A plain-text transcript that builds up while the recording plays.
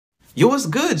Yo, what's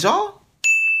good, y'all?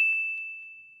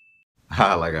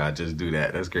 Like I just do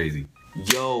that. That's crazy.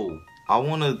 Yo,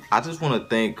 I just wanna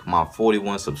thank my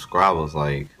 41 subscribers.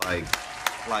 Yeah,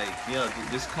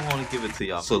 just come on and give it to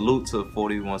y'all. Salute to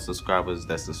 41 subscribers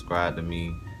that subscribe to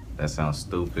me. That sounds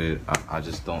stupid. I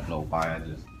just don't know why.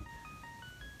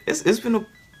 It's been a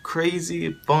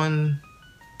crazy, fun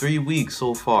 3 weeks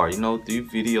so far. You know, 3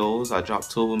 videos. I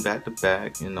dropped 2 of them back to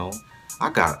back. You know, I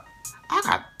got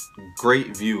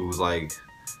great views. Like,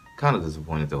 kind of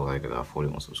disappointed though. Like, I got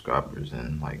 41 subscribers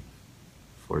and like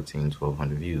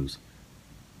 1,200 views.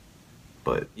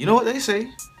 But you know what they say?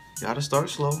 You gotta start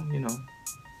slow. You know,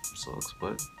 sucks,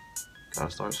 but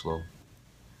gotta start slow.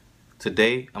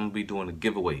 Today I'm gonna be doing a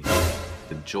giveaway.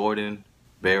 The Jordan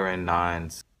Baron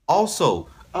 9s. Also,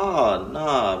 oh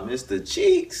nah, Mr.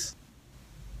 Cheeks.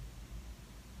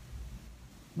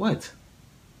 What?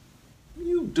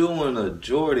 You doing a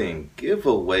Jordan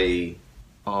giveaway?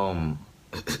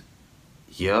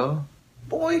 Yeah?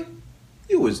 Boy,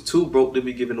 you was too broke to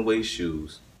be giving away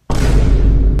shoes.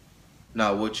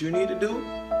 Now what you need to do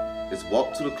is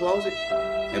walk to the closet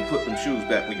and put them shoes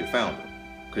back when you found them.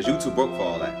 Cause you too broke for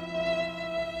all that.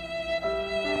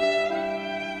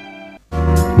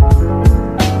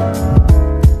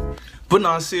 But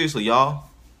nah, seriously, y'all.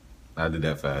 I did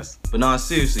that fast. But nah,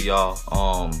 seriously, y'all.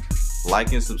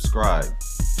 Like and subscribe.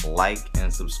 Like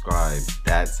and subscribe.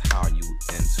 That's how you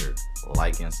enter.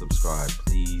 Like and subscribe,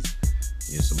 please.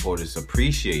 Your support is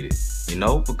appreciated. You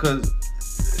know, because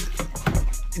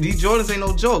these Jordans ain't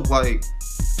no joke. Like,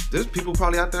 there's people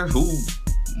probably out there who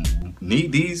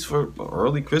need these for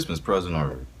early Christmas present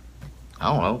or,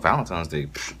 I don't know, Valentine's Day.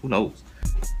 Who knows?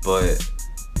 But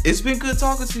it's been good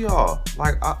talking to y'all.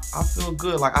 Like, I feel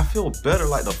good. Like, I feel better.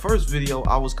 Like, the first video,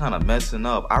 I was kind of messing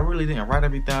up. I really didn't write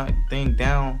everything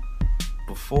down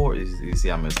before. You see,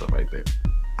 I messed up right there.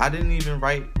 I didn't even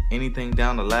write anything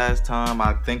down the last time.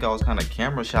 I think I was kind of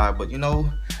camera shy, but you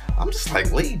know, I'm just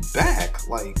like laid back.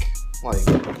 Like,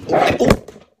 oh.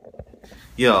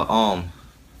 Yeah,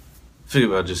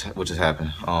 figure out what just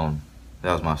happened.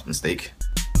 That was my mistake.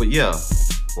 But yeah,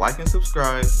 like and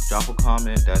subscribe, drop a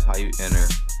comment. That's how you enter.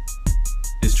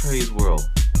 It's Trey's world,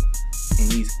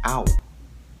 and he's out.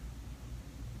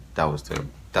 That was terrible.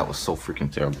 That was so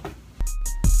freaking terrible.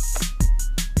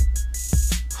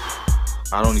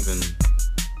 I don't even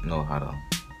know how to.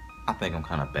 I think I'm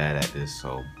kind of bad at this,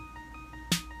 so.